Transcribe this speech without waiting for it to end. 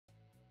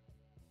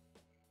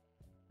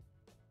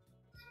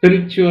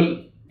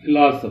spiritual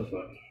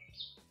philosopher.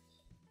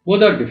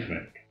 Both are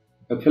different.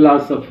 A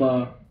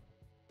philosopher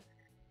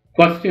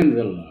questions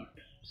a lot.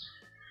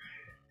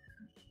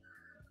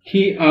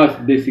 He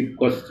asks basic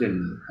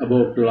questions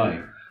about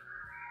life.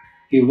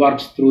 He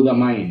works through the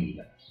mind.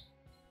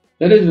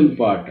 That is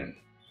important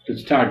to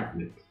start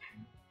with.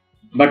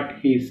 But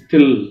he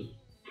still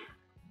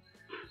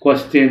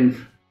questions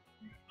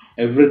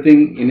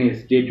everything in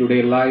his day to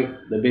day life,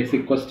 the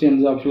basic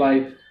questions of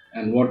life,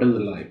 and what is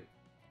life.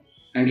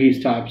 And he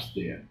stops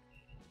there.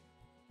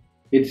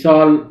 It's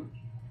all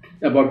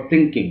about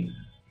thinking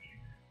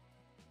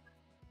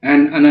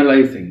and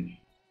analyzing.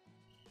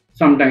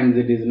 Sometimes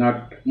it is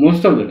not,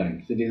 most of the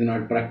times, it is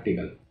not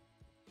practical.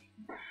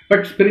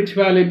 But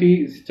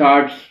spirituality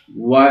starts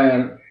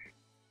where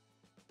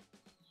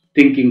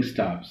thinking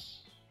stops,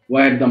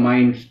 where the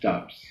mind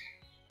stops.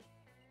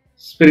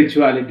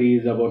 Spirituality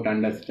is about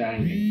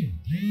understanding,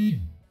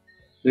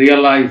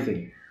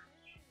 realizing,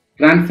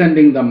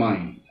 transcending the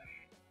mind.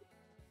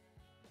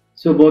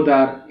 So both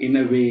are in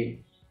a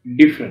way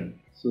different.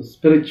 So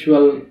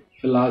spiritual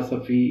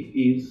philosophy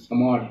is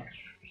somewhat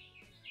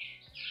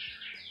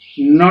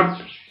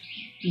not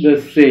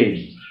the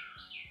same.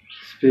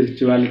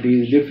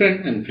 Spirituality is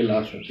different and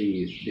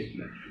philosophy is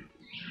different.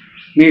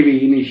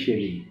 Maybe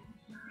initially,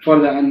 for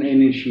the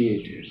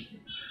uninitiated,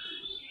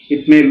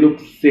 it may look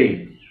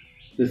same.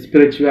 The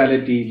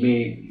spirituality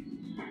may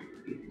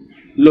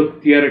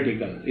look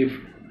theoretical if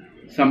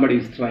somebody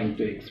is trying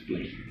to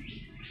explain.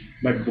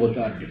 But both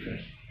are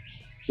different.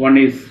 One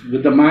is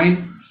with the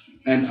mind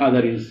and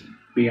other is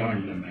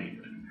beyond the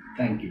mind.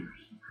 Thank you.